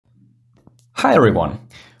Hi everyone,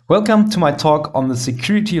 welcome to my talk on the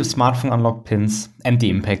security of smartphone unlock pins and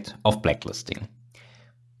the impact of blacklisting.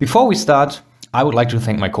 Before we start, I would like to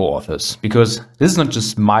thank my co-authors, because this is not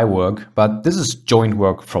just my work, but this is joint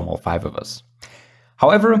work from all 5 of us.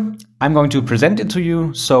 However, I'm going to present it to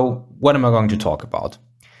you, so what am I going to talk about?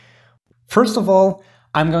 First of all,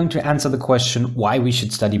 I'm going to answer the question why we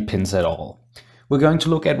should study pins at all. We're going to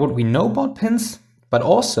look at what we know about pins, but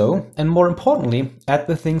also, and more importantly, at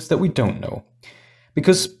the things that we don't know.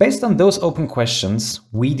 Because based on those open questions,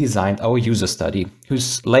 we designed our user study,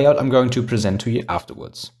 whose layout I'm going to present to you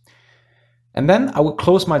afterwards. And then I will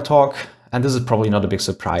close my talk, and this is probably not a big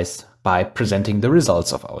surprise, by presenting the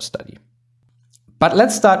results of our study. But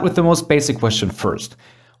let's start with the most basic question first.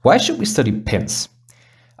 Why should we study pins?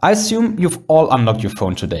 I assume you've all unlocked your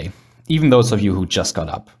phone today, even those of you who just got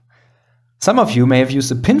up. Some of you may have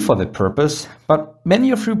used a pin for that purpose, but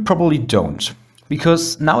many of you probably don't,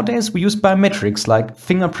 because nowadays we use biometrics like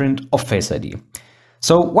fingerprint or Face ID.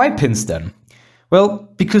 So why pins then?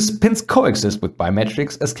 Well, because pins coexist with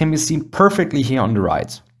biometrics, as can be seen perfectly here on the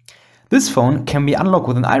right. This phone can be unlocked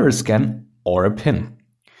with an iris scan or a pin.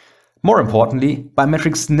 More importantly,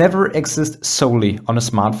 biometrics never exist solely on a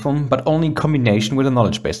smartphone, but only in combination with a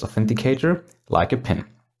knowledge-based authenticator, like a pin.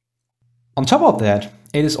 On top of that,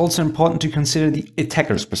 it is also important to consider the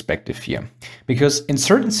attacker's perspective here, because in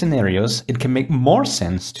certain scenarios it can make more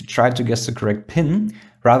sense to try to guess the correct pin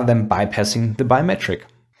rather than bypassing the biometric.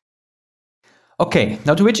 Okay,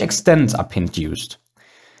 now to which extent are pins used?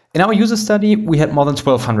 In our user study, we had more than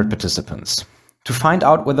 1,200 participants. To find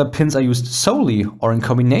out whether pins are used solely or in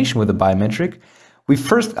combination with a biometric, we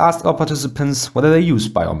first asked our participants whether they use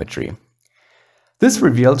biometry. This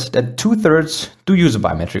revealed that 2/3 do use a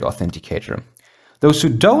biometric authenticator. Those who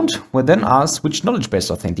don't were then asked which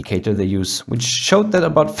knowledge-based authenticator they use, which showed that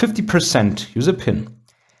about 50% use a PIN.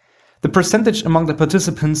 The percentage among the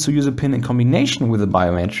participants who use a PIN in combination with a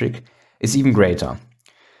biometric is even greater.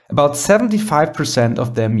 About 75%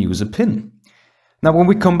 of them use a PIN. Now, when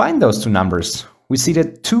we combine those two numbers, we see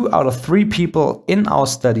that 2 out of 3 people in our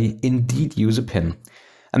study indeed use a PIN.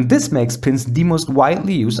 And this makes pins the most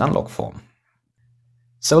widely used unlock form.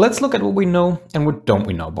 So let's look at what we know and what don't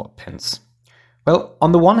we know about pins. Well,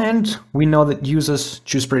 on the one hand, we know that users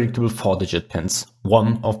choose predictable 4-digit pins,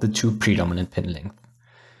 one of the 2 predominant pin lengths.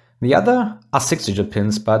 The other are 6-digit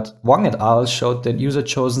pins, but Wang et al. Showed that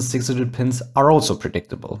user-chosen 6-digit pins are also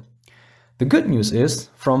predictable. The good news is,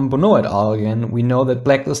 from Bonneau et al. Again, we know that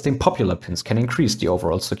blacklisting popular pins can increase the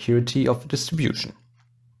overall security of the distribution.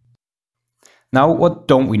 Now, what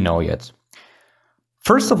don't we know yet?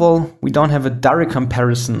 First of all, we don't have a direct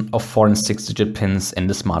comparison of 4- and 6-digit pins in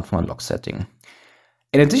the smartphone unlock setting.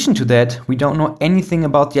 In addition to that, we don't know anything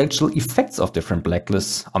about the actual effects of different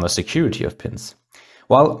blacklists on the security of pins.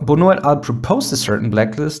 While Bonneau et al. Proposed a certain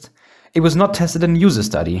blacklist, it was not tested in a user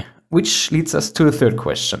study, which leads us to the third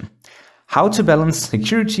question: how to balance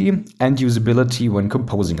security and usability when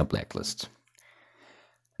composing a blacklist.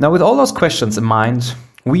 Now, with all those questions in mind,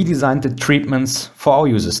 we designed the treatments for our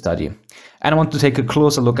user study, and I want to take a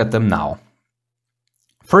closer look at them now.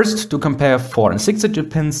 First, to compare 4- and 6-digit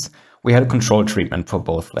pins, we had a control treatment for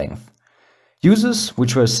both lengths. Users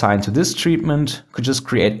which were assigned to this treatment could just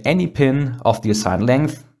create any pin of the assigned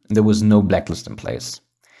length, and there was no blacklist in place.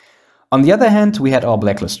 On the other hand, we had our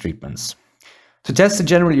blacklist treatments. To test the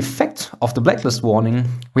general effect of the blacklist warning,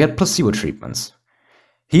 we had placebo treatments.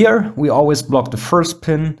 Here, we always blocked the first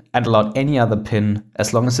pin and allowed any other pin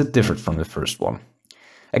as long as it differed from the first one.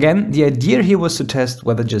 Again, the idea here was to test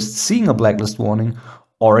whether just seeing a blacklist warning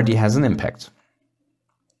already has an impact.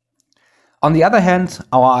 On the other hand,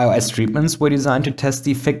 our iOS treatments were designed to test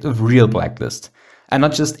the effect of real blacklist, and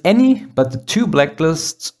not just any, but the 2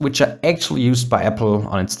 blacklists which are actually used by Apple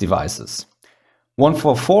on its devices. One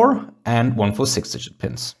for 4 and one for 6-digit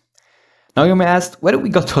pins. Now you may ask, where did we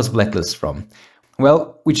get those blacklists from?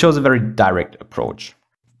 Well, we chose a very direct approach.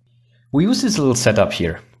 We use this little setup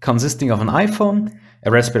here, consisting of an iPhone, a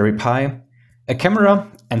Raspberry Pi, a camera,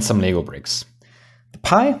 and some Lego bricks. The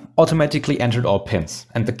Pi automatically entered all pins,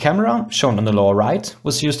 and the camera, shown on the lower right,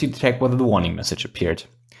 was used to detect whether the warning message appeared.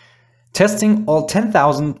 Testing all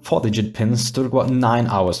 10,000 4-digit pins took about 9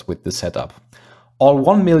 hours with this setup. All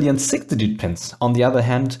 1 million 6-digit pins, on the other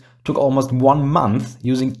hand, took almost 1 month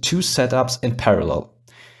using 2 setups in parallel.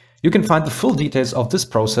 You can find the full details of this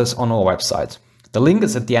process on our website. The link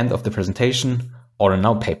is at the end of the presentation or in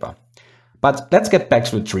our paper. But let's get back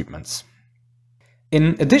to the treatments.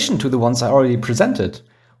 In addition to the ones I already presented,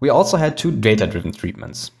 we also had 2 data-driven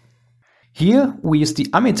treatments. Here we used the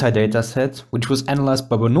Amitai dataset, which was analyzed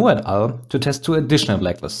by Bonneau et al. To test 2 additional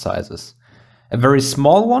blacklist sizes. a very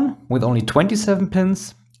small one with only 27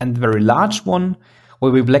 pins, and a very large one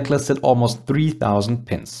where we blacklisted almost 3,000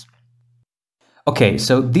 pins. Okay,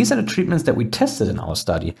 so these are the treatments that we tested in our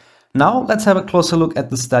study. Now let's have a closer look at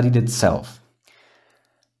the study itself.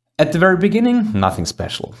 At the very beginning, nothing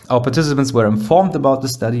special. Our participants were informed about the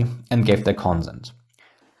study and gave their consent.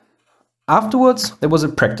 Afterwards, there was a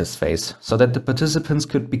practice phase so that the participants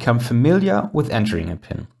could become familiar with entering a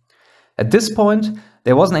pin. At this point,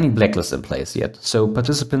 there wasn't any blacklist in place yet, so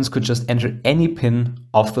participants could just enter any pin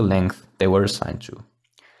of the length they were assigned to.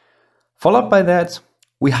 Followed by that,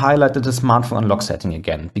 we highlighted the smartphone unlock setting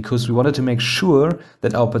again, because we wanted to make sure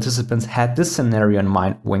that our participants had this scenario in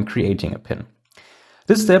mind when creating a pin.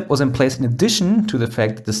 This step was in place in addition to the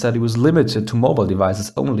fact that the study was limited to mobile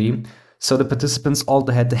devices only, so the participants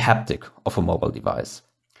also had the haptic of a mobile device.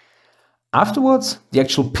 Afterwards, the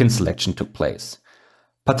actual pin selection took place.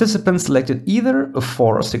 Participants selected either a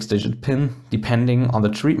 4 or 6-digit pin, depending on the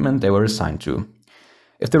treatment they were assigned to.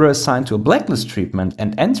 If they were assigned to a blacklist treatment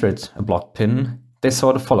and entered a blocked pin, they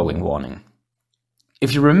saw the following warning.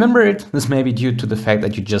 If you remember it, this may be due to the fact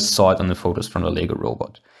that you just saw it on the photos from the Lego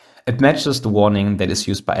robot. It matches the warning that is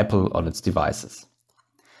used by Apple on its devices.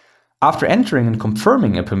 After entering and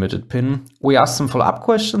confirming a permitted pin, we asked some follow-up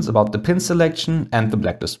questions about the pin selection and the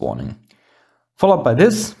blacklist warning. Followed by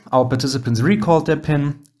this, our participants recalled their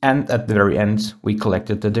pin, and at the very end, we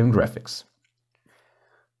collected the demographics.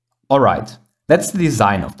 Alright, that's the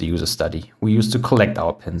design of the user study we used to collect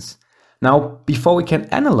our pins. Now, before we can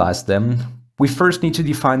analyze them, we first need to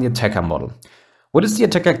define the attacker model. What is the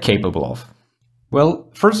attacker capable of? Well,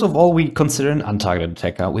 first of all, we consider an untargeted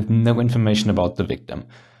attacker with no information about the victim.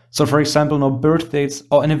 So for example, no birth dates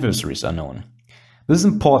or anniversaries are known. This is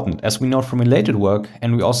important as we know from related work,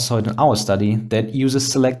 and we also saw it in our study, that users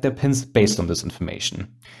select their pins based on this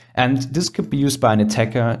information. And this could be used by an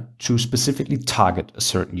attacker to specifically target a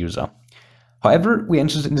certain user. However, we're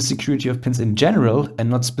interested in the security of pins in general and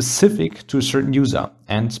not specific to a certain user,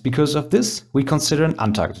 and because of this, we consider an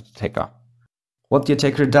untargeted attacker. What the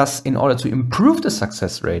attacker does in order to improve the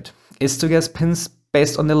success rate is to guess pins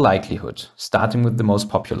based on the likelihood, starting with the most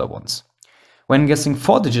popular ones. When guessing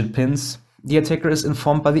 4-digit pins, the attacker is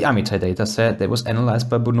informed by the Amitai dataset that was analyzed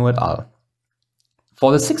by Bono et al.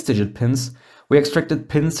 For the 6-digit pins, we extracted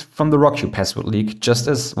pins from the RockU password leak, just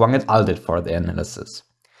as Wang et al. Did for their analysis.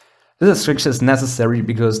 This extraction is necessary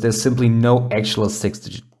because there's simply no actual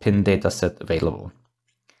 6-digit pin dataset available.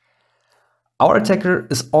 Our attacker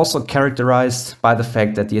is also characterized by the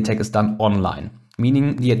fact that the attack is done online,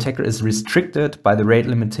 meaning the attacker is restricted by the rate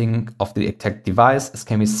limiting of the attacked device, as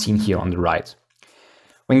can be seen here on the right.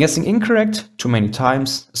 When guessing incorrect too many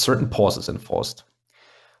times, a certain pause is enforced.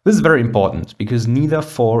 This is very important because neither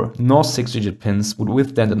 4 nor 6-digit pins would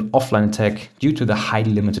withstand an offline attack due to the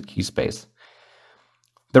highly limited key space.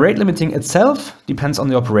 The rate limiting itself depends on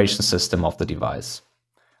the operation system of the device.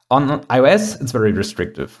 On iOS, it's very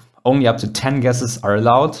restrictive. Only up to 10 guesses are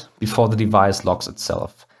allowed before the device locks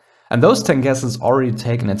itself. And those 10 guesses already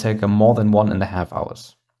take an attacker more than 1.5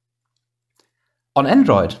 hours. On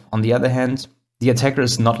Android, on the other hand, the attacker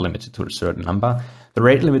is not limited to a certain number. The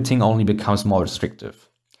rate limiting only becomes more restrictive.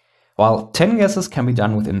 While 10 guesses can be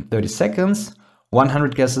done within 30 seconds,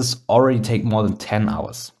 100 guesses already take more than 10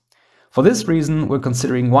 hours. For this reason, we're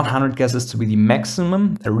considering 100 guesses to be the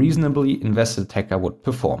maximum a reasonably invested attacker would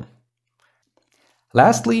perform.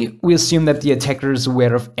 Lastly, we assume that the attacker is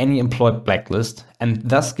aware of any employed blacklist and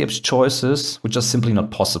thus gives choices which are simply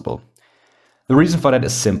not possible. The reason for that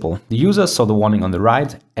is simple. The user saw the warning on the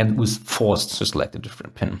right and was forced to select a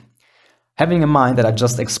different pin. Having in mind that I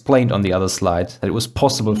just explained on the other slide that it was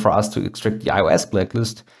possible for us to extract the iOS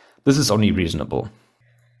blacklist, this is only reasonable.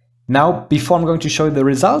 Now, before I'm going to show you the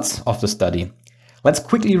results of the study, let's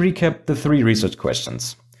quickly recap the 3 research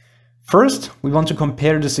questions. First, we want to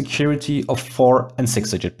compare the security of 4 and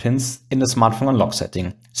 6-digit pins in the smartphone unlock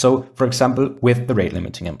setting, so for example with the rate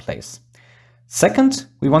limiting in place. Second,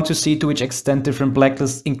 we want to see to which extent different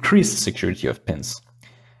blacklists increase the security of pins.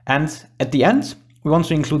 And at the end, we want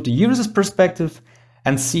to include the user's perspective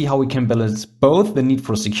and see how we can balance both the need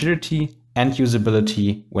for security and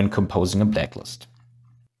usability when composing a blacklist.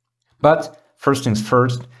 But first things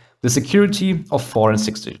first, the security of 4 and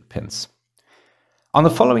 6-digit pins. On the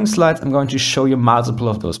following slides, I'm going to show you multiple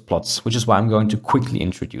of those plots, which is why I'm going to quickly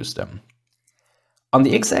introduce them. On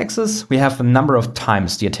the x-axis, we have the number of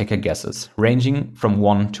times the attacker guesses, ranging from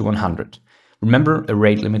 1 to 100. Remember, a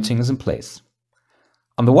rate limiting is in place.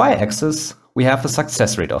 On the y-axis, we have the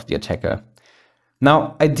success rate of the attacker.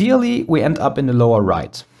 Now, ideally, we end up in the lower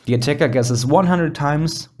right. The attacker guesses 100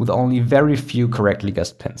 times with only very few correctly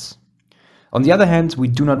guessed pins. On the other hand, we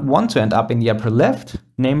do not want to end up in the upper left,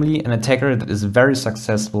 namely an attacker that is very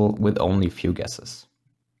successful with only few guesses.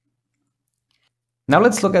 Now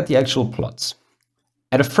let's look at the actual plots.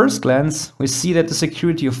 At a first glance, we see that the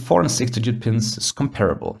security of 4 and 6-digit pins is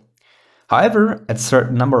comparable. However, at a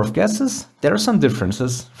certain number of guesses, there are some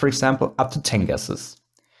differences, for example up to 10 guesses.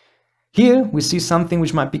 Here we see something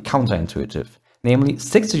which might be counterintuitive, namely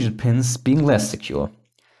 6-digit pins being less secure.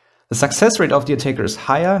 The success rate of the attacker is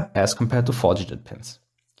higher as compared to 4-digit pins.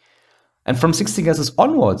 And from 60 guesses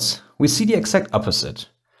onwards, we see the exact opposite.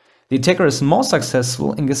 The attacker is more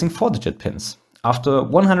successful in guessing 4-digit pins. After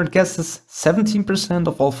 100 guesses, 17%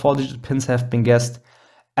 of all 4-digit pins have been guessed,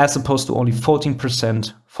 as opposed to only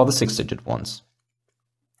 14% for the 6-digit ones.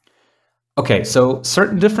 Okay, so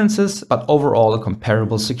certain differences, but overall a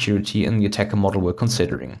comparable security in the attacker model we're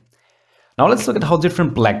considering. Now let's look at how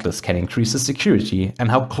different blacklists can increase the security and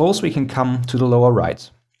how close we can come to the lower right.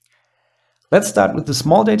 Let's start with the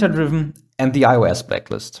small data driven and the iOS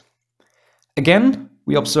blacklist. Again,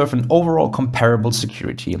 we observe an overall comparable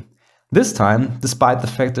security. This time, despite the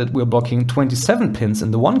fact that we're blocking 27 pins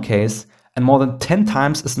in the one case and more than 10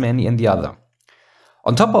 times as many in the other.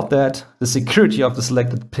 On top of that, the security of the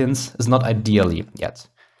selected pins is not ideally yet.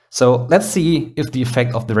 So let's see if the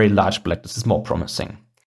effect of the very large blacklist is more promising.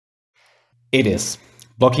 It is.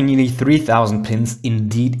 Blocking nearly 3000 pins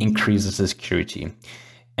indeed increases the security.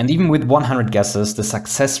 And even with 100 guesses, the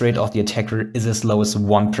success rate of the attacker is as low as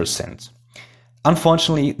 1%.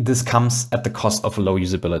 Unfortunately, this comes at the cost of low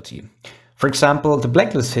usability. For example, the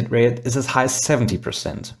blacklist hit rate is as high as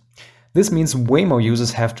 70%. This means way more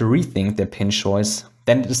users have to rethink their pin choice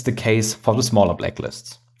than it is the case for the smaller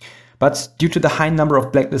blacklists. But due to the high number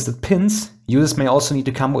of blacklisted pins, users may also need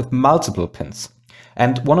to come up with multiple pins.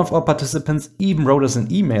 And one of our participants even wrote us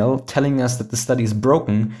an email telling us that the study is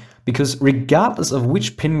broken because regardless of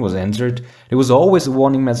which pin was entered, there was always a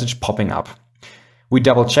warning message popping up. We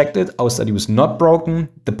double checked it, our study was not broken,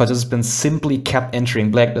 the participants simply kept entering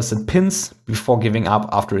blacklisted pins before giving up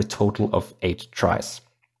after a total of 8 tries.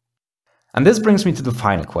 And this brings me to the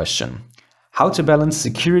final question: how to balance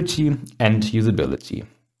security and usability.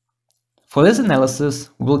 For this analysis,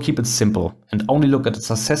 we will keep it simple and only look at the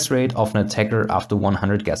success rate of an attacker after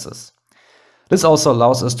 100 guesses. This also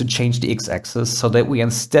allows us to change the x-axis so that we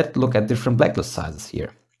instead look at different blacklist sizes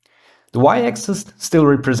here. The y-axis still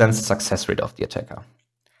represents the success rate of the attacker.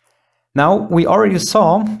 Now, we already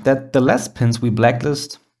saw that the less pins we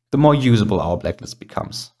blacklist, the more usable our blacklist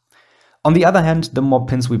becomes. On the other hand, the more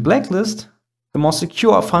pins we blacklist, the more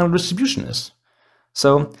secure our final distribution is.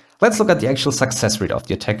 So let's look at the actual success rate of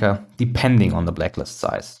the attacker depending on the blacklist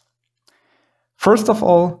size. First of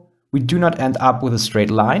all, we do not end up with a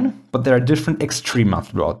straight line, but there are different extrema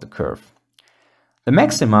throughout the curve. The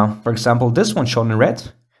maxima, for example this one shown in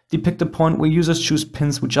red, depict a point where users choose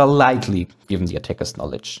pins which are likely given the attacker's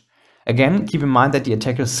knowledge. Again, keep in mind that the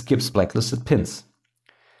attacker skips blacklisted pins.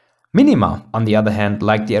 Minima, on the other hand,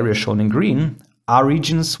 like the area shown in green, are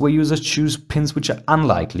regions where users choose pins which are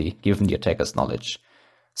unlikely given the attacker's knowledge.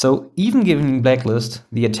 So even given blacklist,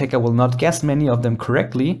 the attacker will not guess many of them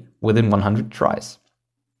correctly within 100 tries.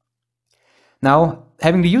 Now,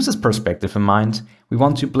 having the user's perspective in mind, we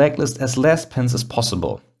want to blacklist as less pins as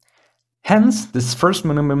possible. Hence, this first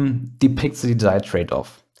minimum depicts the desired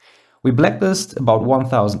trade-off. We blacklist about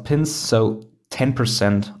 1000 pins, so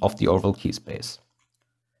 10% of the overall key space.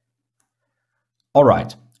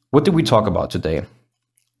 Alright, what did we talk about today?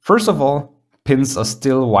 First of all, pins are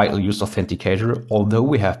still a widely used authenticator, although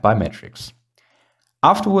we have biometrics.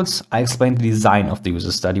 Afterwards, I explained the design of the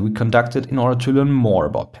user study we conducted in order to learn more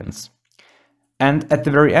about pins. And at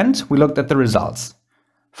the very end, we looked at the results.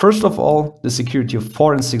 First of all, the security of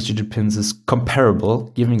 4 and 6-digit pins is comparable,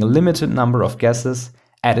 giving a limited number of guesses,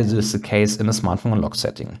 as it is the case in a smartphone unlock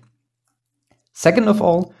setting. Second of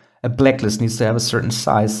all, a blacklist needs to have a certain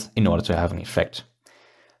size in order to have an effect.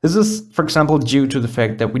 This is, for example, due to the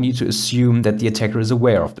fact that we need to assume that the attacker is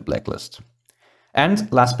aware of the blacklist.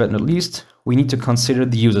 And last but not least, we need to consider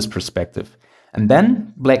the user's perspective. And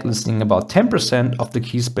then, blacklisting about 10% of the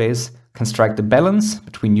key space can strike the balance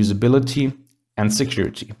between usability and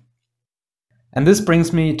security. And this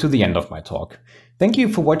brings me to the end of my talk. Thank you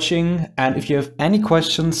for watching, and if you have any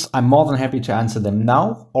questions, I'm more than happy to answer them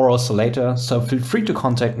now or also later, so feel free to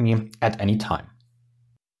contact me at any time.